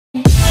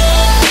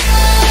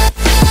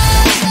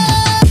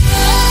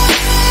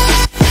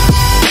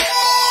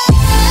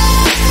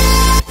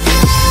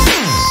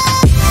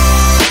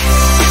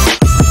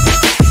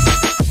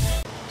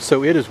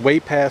So it is way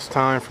past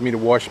time for me to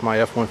wash my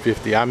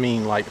F-150. I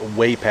mean, like,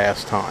 way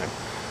past time.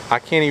 I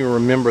can't even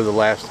remember the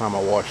last time I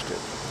washed it.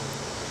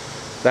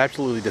 It's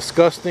absolutely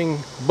disgusting,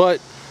 but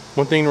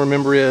one thing to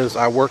remember is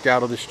I work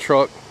out of this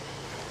truck,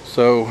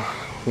 so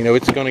you know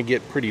it's gonna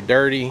get pretty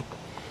dirty.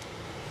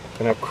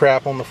 Gonna have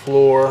crap on the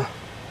floor.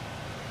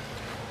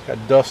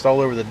 Got dust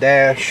all over the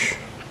dash.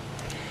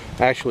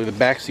 Actually, the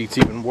back seat's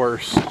even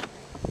worse.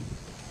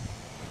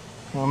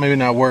 Well, maybe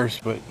not worse,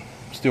 but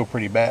still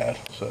pretty bad.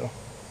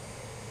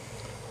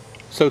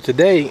 So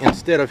today,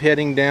 instead of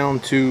heading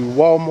down to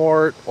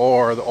Walmart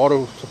or the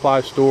auto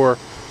supply store,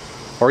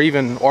 or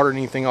even ordering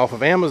anything off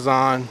of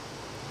Amazon,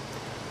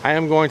 I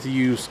am going to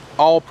use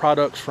all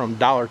products from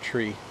Dollar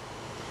Tree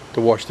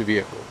to wash the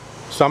vehicle.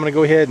 So I'm going to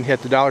go ahead and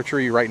head to Dollar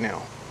Tree right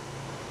now.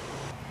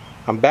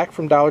 I'm back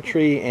from Dollar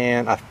Tree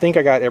and I think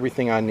I got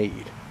everything I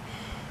need.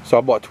 So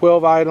I bought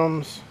 12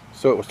 items,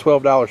 so it was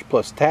 $12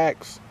 plus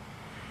tax.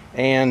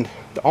 And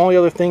the only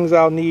other things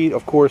I'll need,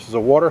 of course, is a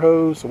water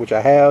hose, which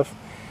I have,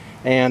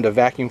 and a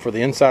vacuum for the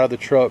inside of the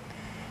truck,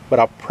 but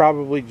I'll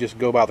probably just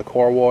go by the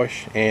car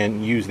wash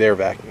and use their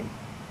vacuum.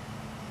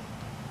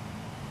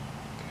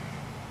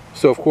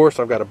 So of course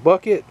I've got a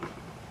bucket,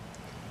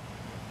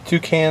 2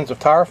 cans of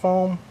tire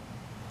foam,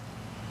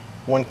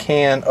 1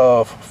 can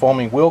of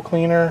foaming wheel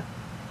cleaner,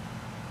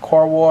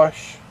 car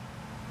wash,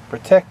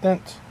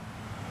 protectant.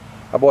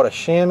 I bought a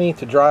chamois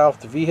to dry off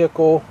the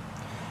vehicle,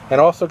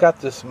 and also got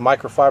this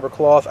microfiber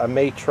cloth. I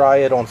may try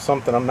it on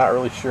something. I'm not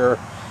really sure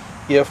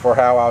if or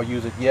how I'll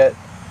use it yet.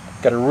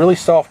 Got a really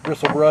soft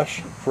bristle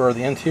brush for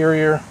the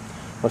interior.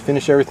 I'm gonna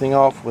finish everything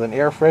off with an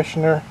air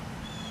freshener.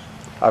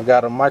 I've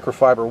got a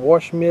microfiber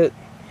wash mitt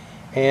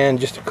and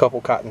just a couple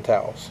cotton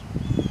towels.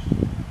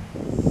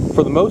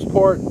 For the most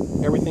part,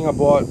 everything I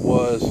bought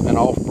was an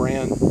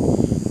off-brand.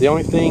 The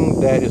only thing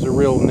that is a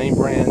real name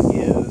brand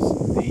is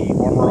the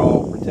Armor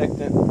All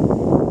protectant,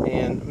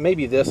 and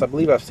maybe this. I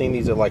believe I've seen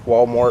these at like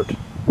Walmart.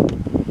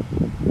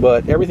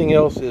 But everything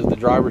else is the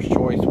driver's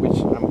choice, which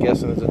I'm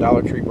guessing is a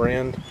Dollar Tree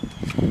brand.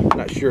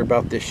 Not sure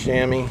about this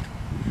chamois,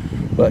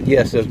 but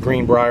yes, it says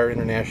Greenbrier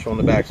International on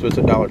the back, so it's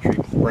a Dollar Tree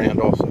brand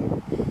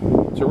also.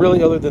 So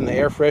really, other than the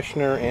air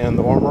freshener and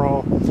the Armor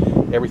All,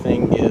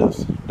 everything is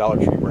Dollar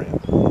Tree brand.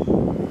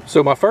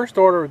 So my first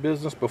order of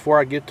business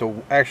before I get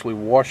to actually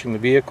washing the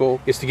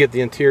vehicle is to get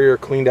the interior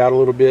cleaned out a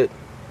little bit.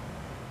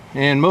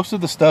 And most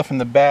of the stuff in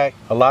the back,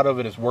 a lot of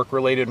it is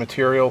work-related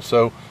material,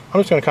 so I'm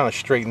just going to kind of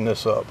straighten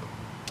this up.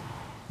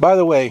 By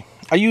the way,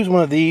 I use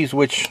one of these,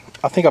 which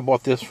I think I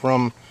bought this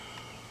from,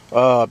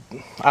 I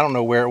don't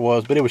know where it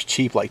was, but it was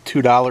cheap, like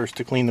 $2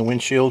 to clean the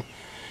windshield.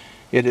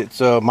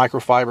 It's a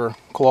microfiber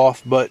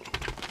cloth, but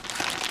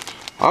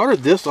I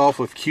ordered this off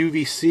of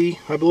QVC,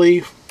 I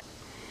believe.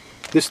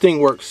 This thing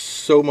works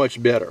so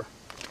much better.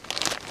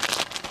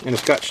 And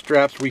it's got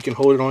straps where you can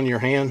hold it on your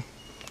hand.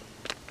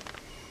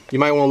 You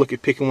might want to look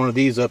at picking one of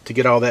these up to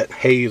get all that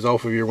haze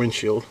off of your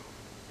windshield.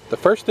 The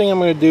first thing I'm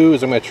going to do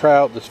is I'm going to try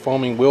out this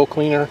foaming wheel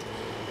cleaner.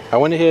 I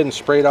went ahead and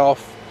sprayed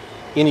off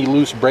any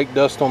loose brake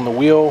dust on the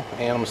wheel,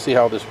 and I'm going to see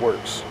how this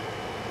works.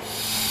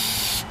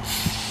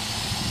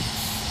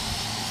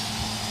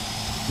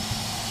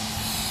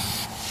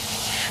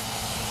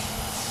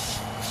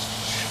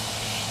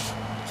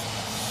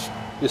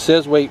 It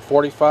says wait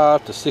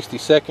 45 to 60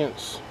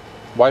 seconds,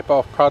 wipe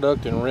off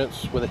product and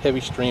rinse with a heavy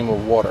stream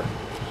of water.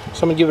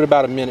 So I'm going to give it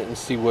about a minute and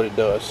see what it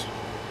does.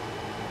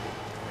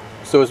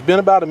 So it's been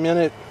about a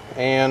minute,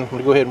 and I'm going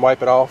to go ahead and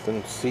wipe it off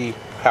and see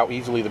how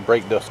easily the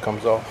brake dust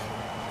comes off.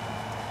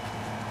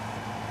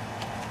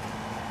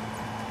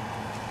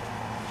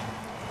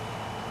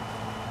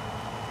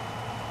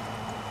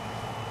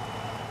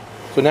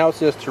 So now it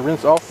says to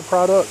rinse off the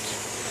product.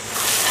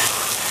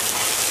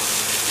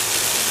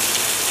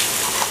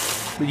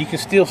 But you can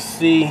still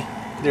see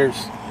there's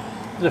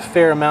a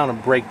fair amount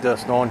of brake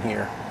dust on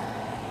here.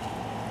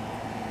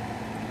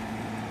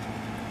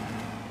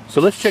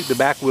 So let's check the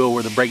back wheel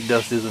where the brake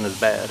dust isn't as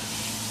bad.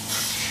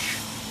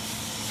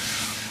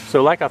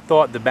 So like I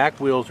thought, the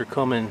back wheels are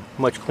coming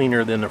much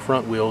cleaner than the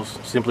front wheels,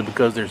 simply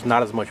because there's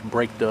not as much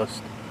brake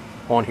dust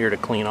on here to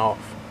clean off.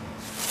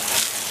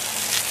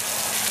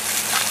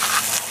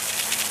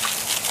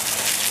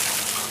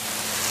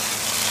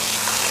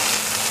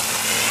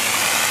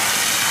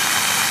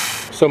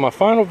 So my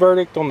final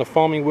verdict on the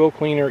foaming wheel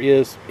cleaner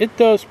is it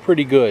does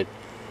pretty good.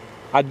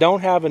 I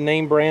don't have a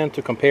name brand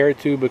to compare it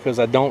to because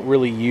I don't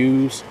really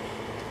use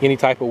any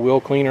type of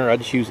wheel cleaner. I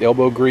just use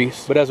elbow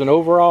grease. But as an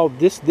overall,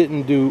 this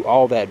didn't do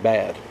all that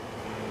bad.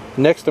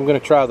 Next, I'm going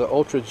to try the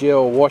Ultra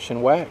Gel Wash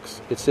and Wax.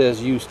 It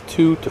says use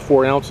 2 to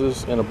 4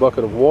 ounces in a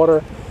bucket of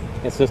water.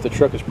 And since the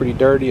truck is pretty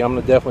dirty, I'm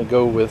going to definitely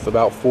go with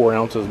about 4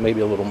 ounces,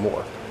 maybe a little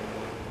more.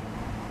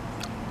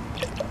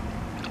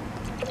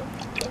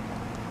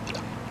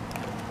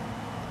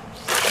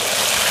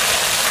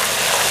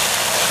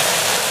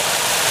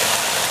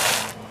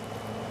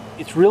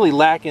 It's really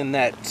lacking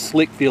that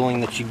slick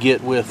feeling that you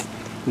get with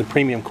the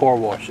premium car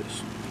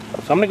washes.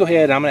 So I'm going to go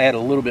ahead and I'm going to add a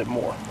little bit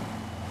more.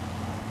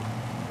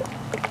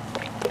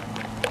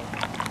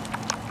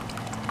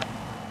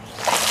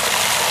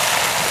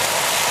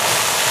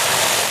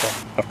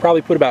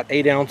 Probably put about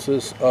 8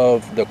 ounces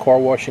of the car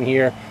wash in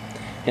here,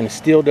 and it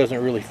still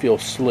doesn't really feel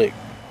slick.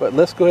 But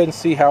let's go ahead and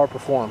see how it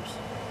performs.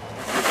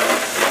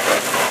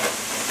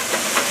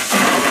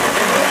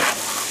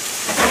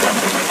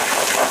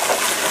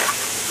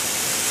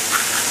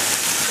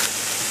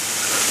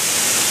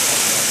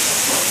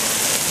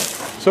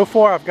 So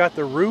far I've got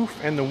the roof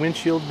and the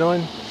windshield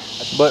done,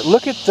 but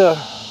look at the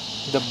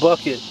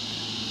bucket.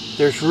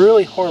 There's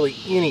really hardly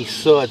any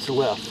suds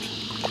left.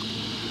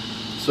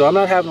 So I'm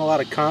not having a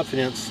lot of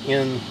confidence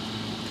in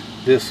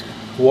this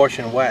wash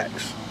and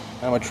wax.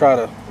 I'm going to try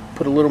to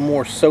put a little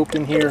more soap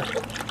in here,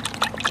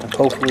 and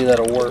hopefully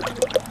that'll work.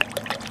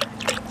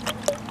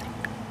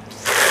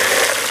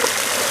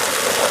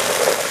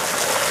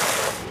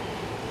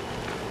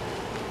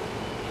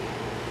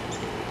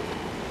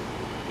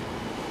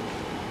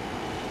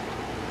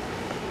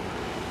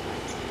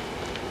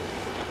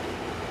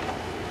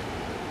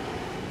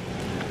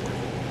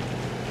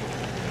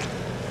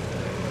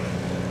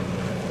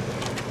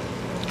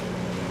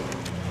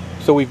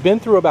 So we've been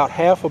through about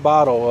half a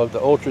bottle of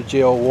the Ultra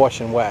Gel Wash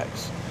and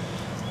Wax.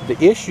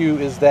 The issue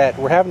is that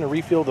we're having to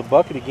refill the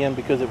bucket again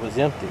because it was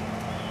empty.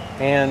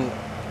 And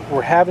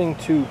we're having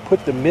to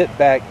put the mitt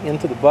back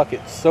into the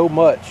bucket so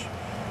much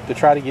to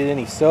try to get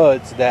any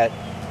suds that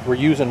we're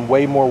using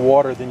way more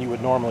water than you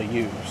would normally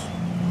use.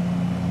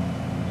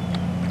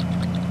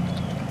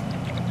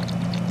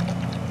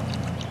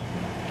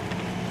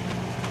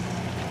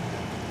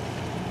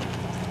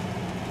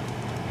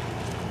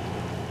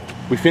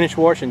 We finished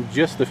washing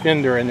just the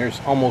fender and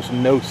there's almost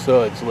no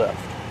suds left.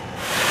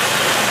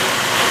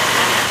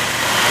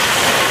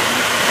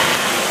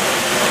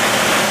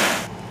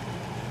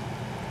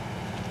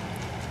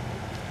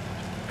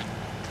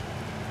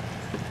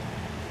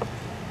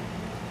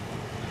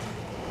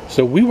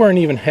 So we weren't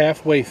even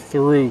halfway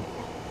through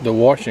the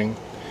washing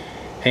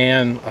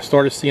and I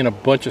started seeing a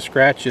bunch of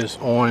scratches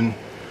on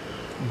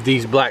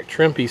these black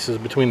trim pieces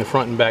between the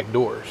front and back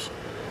doors.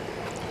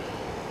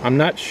 I'm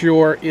not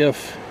sure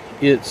if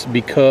it's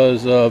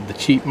because of the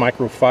cheap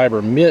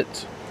microfiber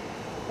mitt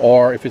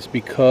or if it's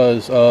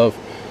because of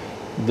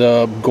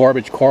the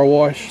garbage car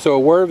wash. So a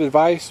word of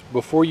advice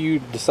before you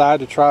decide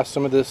to try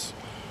some of this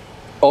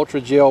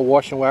Ultra Gel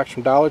Wash and Wax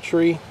from Dollar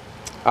Tree,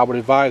 I would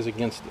advise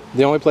against it.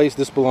 The only place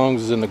this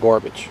belongs is in the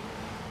garbage.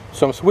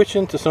 So I'm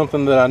switching to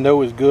something that I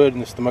know is good,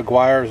 and it's the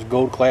Meguiar's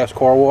Gold Class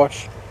Car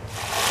Wash.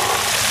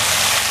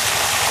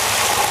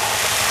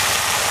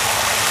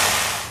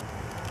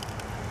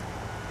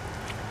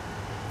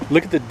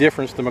 Look at the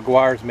difference the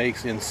Meguiar's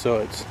makes in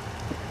suds.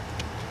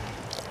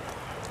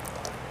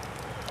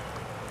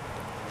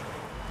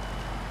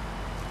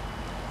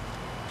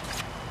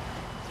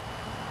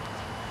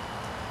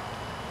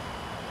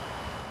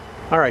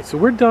 Alright, so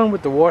we're done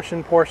with the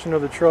washing portion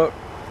of the truck,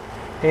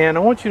 and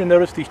I want you to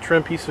notice these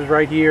trim pieces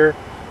right here.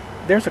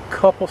 There's a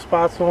couple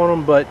spots on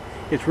them, but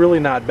it's really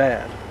not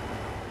bad.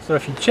 So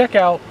if you check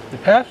out the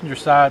passenger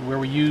side where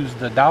we use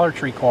the Dollar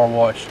Tree car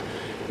wash,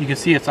 you can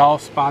see it's all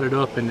spotted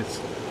up and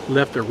it's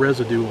left a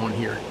residue on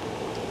here.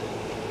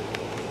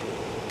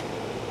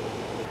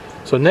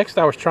 So next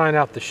I was trying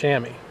out the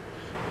chamois.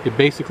 It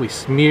basically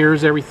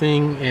smears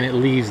everything and it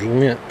leaves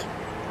lint.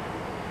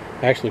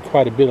 Actually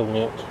quite a bit of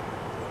lint.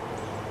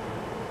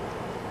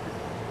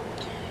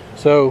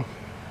 So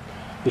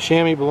the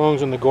chamois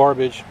belongs in the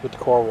garbage with the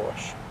car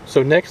wash.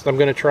 So next I'm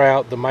going to try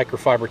out the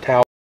microfiber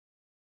towel.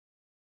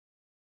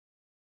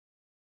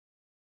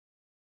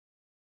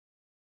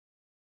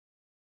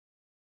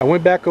 I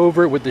went back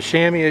over it with the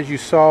chamois as you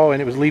saw, and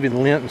it was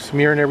leaving lint and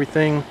smearing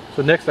everything.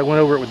 So next I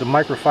went over it with the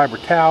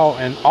microfiber towel,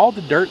 and all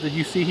the dirt that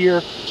you see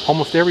here,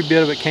 almost every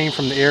bit of it came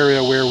from the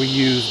area where we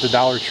used the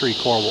Dollar Tree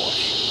car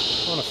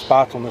wash. A lot of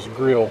spots on this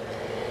grill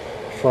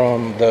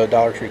from the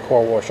Dollar Tree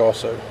car wash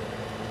also.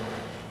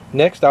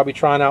 Next I'll be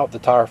trying out the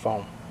tire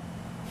foam.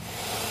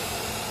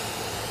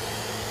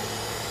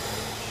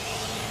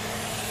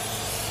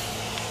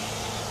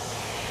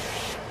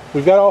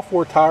 We've got all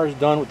 4 tires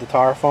done with the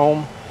tire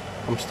foam.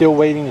 I'm still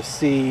waiting to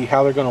see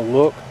how they're going to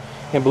look.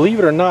 And believe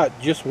it or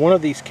not, just one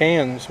of these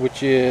cans,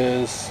 which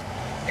is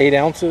 8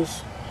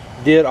 ounces,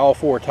 did all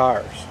 4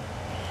 tires.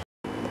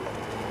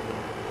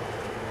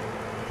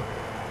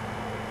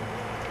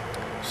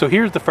 So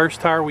here's the first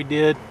tire we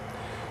did.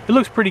 It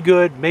looks pretty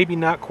good, maybe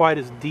not quite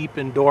as deep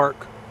and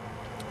dark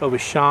of a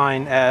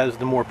shine as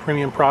the more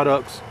premium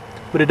products,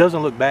 but it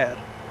doesn't look bad.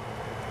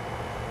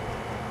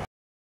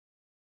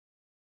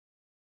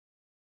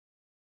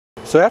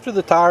 So after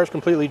the tires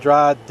completely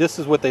dried, this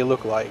is what they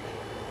look like.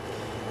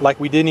 Like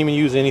we didn't even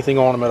use anything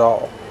on them at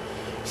all.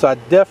 So I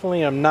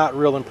definitely am not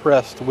real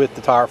impressed with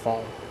the tire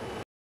foam.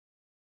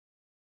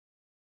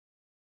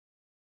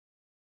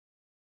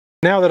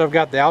 Now that I've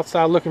got the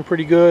outside looking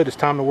pretty good, it's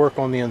time to work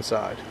on the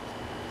inside.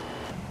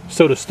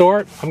 So to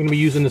start, I'm going to be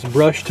using this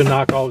brush to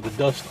knock all of the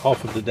dust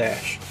off of the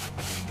dash.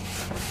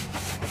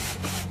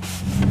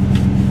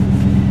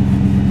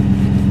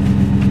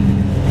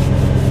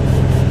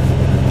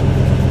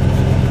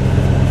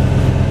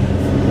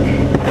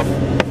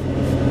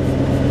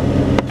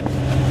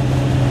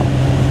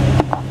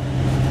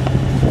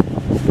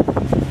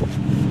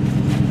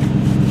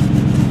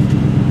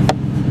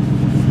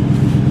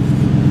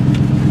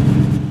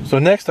 So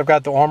next I've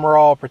got the Armor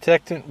All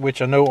Protectant,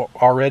 which I know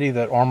already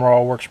that Armor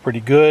All works pretty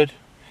good.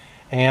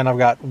 And I've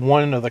got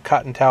one of the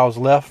cotton towels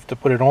left to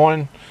put it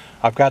on.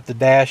 I've got the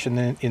dash and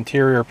the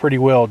interior pretty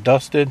well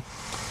dusted.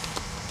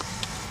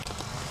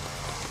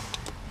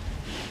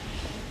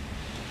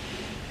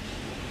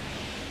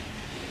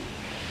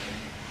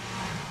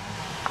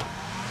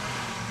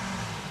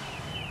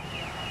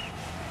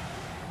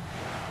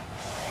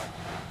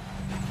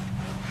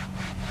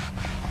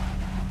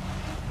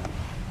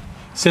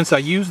 Since I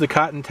used the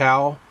cotton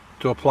towel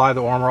to apply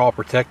the Armor All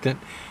Protectant,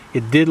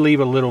 it did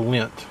leave a little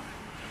lint.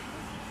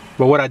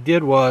 But what I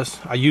did was,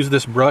 I used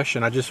this brush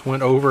and I just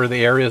went over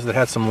the areas that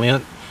had some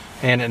lint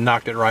and it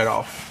knocked it right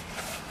off.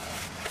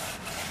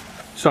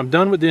 So I'm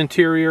done with the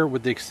interior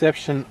with the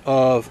exception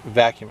of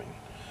vacuuming.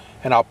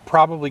 And I'll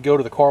probably go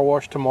to the car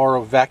wash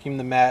tomorrow, vacuum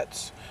the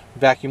mats,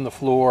 vacuum the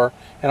floor,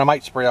 and I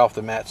might spray off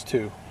the mats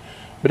too.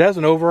 But as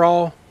an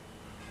overall,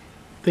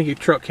 I think the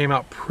truck came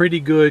out pretty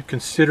good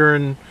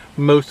considering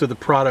most of the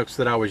products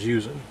that I was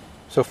using.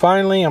 So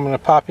finally, I'm going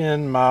to pop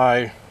in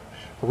my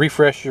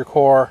Refresh Your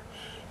Car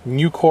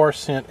New Car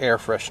Scent air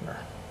freshener.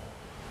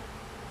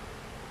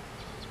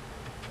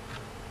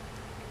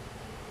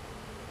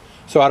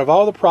 So out of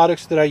all the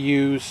products that I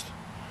used,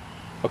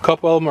 a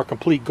couple of them are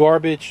complete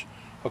garbage,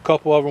 a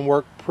couple of them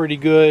work pretty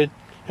good,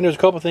 and there's a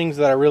couple things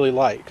that I really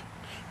like.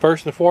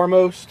 First and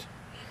foremost,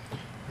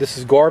 this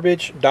is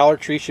garbage. Dollar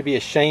Tree should be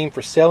ashamed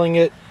for selling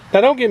it. Now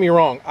don't get me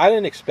wrong, I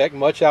didn't expect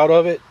much out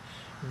of it,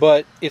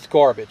 but it's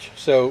garbage,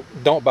 so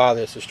don't buy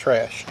this, it's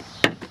trash.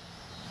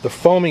 The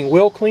foaming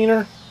wheel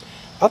cleaner,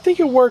 I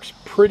think it works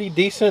pretty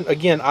decent.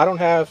 Again, I don't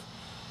have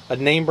a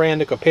name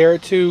brand to compare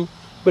it to,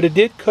 but it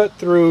did cut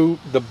through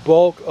the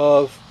bulk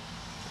of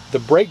the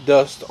brake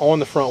dust on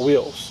the front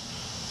wheels.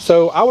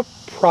 So I would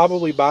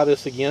probably buy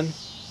this again.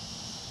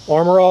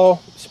 Armor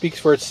All speaks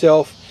for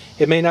itself.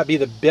 It may not be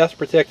the best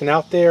protectant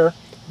out there,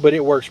 but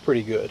it works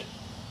pretty good.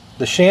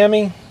 The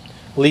chamois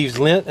leaves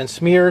lint and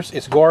smears.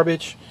 It's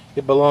garbage.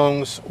 It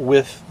belongs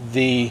with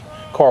the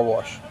car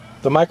wash.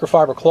 The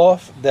microfiber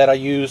cloth that I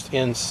used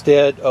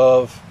instead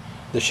of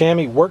the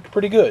chamois worked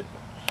pretty good.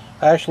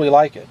 I actually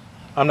like it.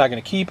 I'm not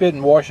going to keep it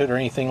and wash it or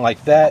anything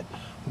like that,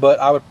 but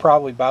I would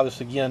probably buy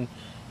this again.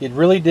 It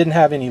really didn't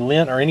have any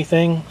lint or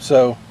anything,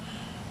 so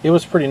it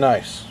was pretty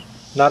nice.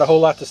 Not a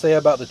whole lot to say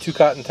about the two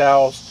cotton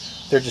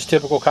towels. They're just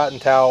typical cotton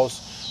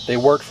towels. They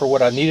worked for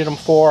what I needed them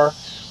for.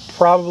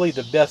 Probably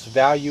the best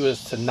value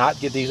is to not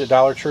get these at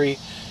Dollar Tree.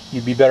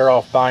 You'd be better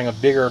off buying a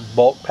bigger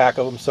bulk pack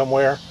of them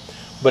somewhere.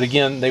 But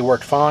again, they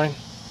worked fine.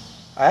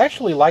 I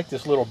actually like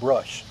this little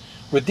brush.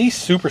 With these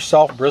super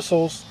soft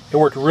bristles, it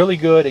worked really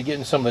good at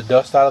getting some of the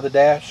dust out of the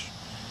dash.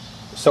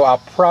 So I'll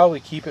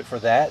probably keep it for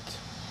that.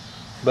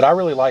 But I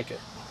really like it.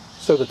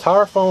 So the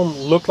tire foam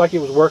looked like it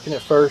was working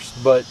at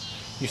first, but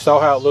you saw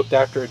how it looked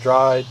after it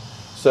dried.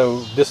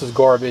 So this is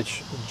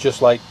garbage,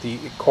 just like the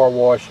car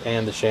wash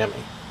and the chamois.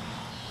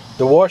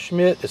 The wash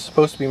mitt is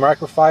supposed to be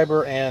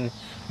microfiber, and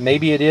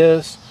maybe it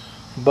is,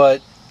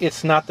 but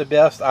it's not the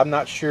best. I'm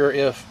not sure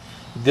if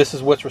this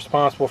is what's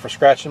responsible for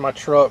scratching my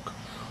truck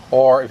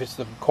or if it's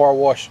the car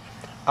wash.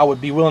 I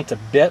would be willing to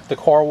bet the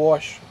car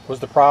wash was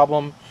the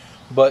problem,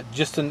 but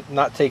just to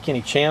not take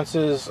any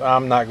chances,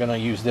 I'm not going to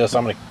use this.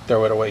 I'm going to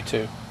throw it away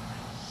too.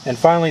 And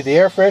finally, the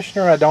air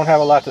freshener, I don't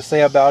have a lot to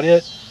say about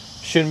it.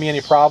 Shouldn't be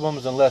any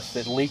problems unless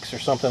it leaks or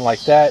something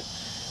like that,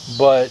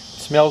 but it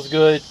smells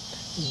good.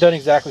 It doesn't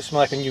exactly smell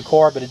like a new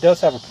car, but it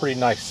does have a pretty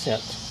nice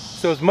scent.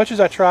 So as much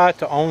as I tried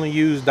to only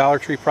use Dollar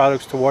Tree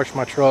products to wash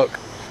my truck,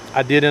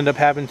 I did end up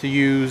having to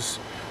use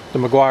the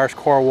Meguiar's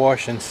car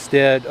wash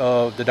instead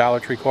of the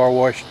Dollar Tree car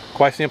wash.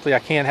 Quite simply, I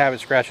can't have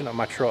it scratching up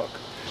my truck.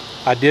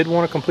 I did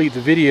want to complete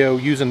the video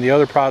using the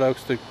other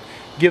products to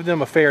give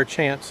them a fair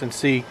chance and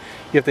see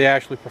if they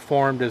actually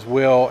performed as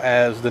well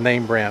as the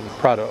name brand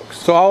products.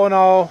 So all in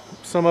all,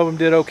 some of them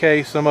did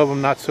okay, some of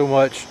them not so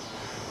much,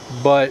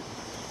 but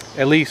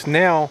at least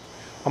now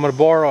I'm going to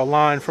borrow a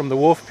line from the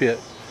Wolf Pit.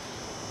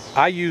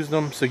 I use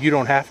them so you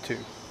don't have to.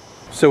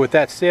 So with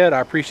that said, I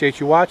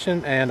appreciate you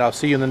watching, and I'll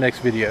see you in the next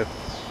video.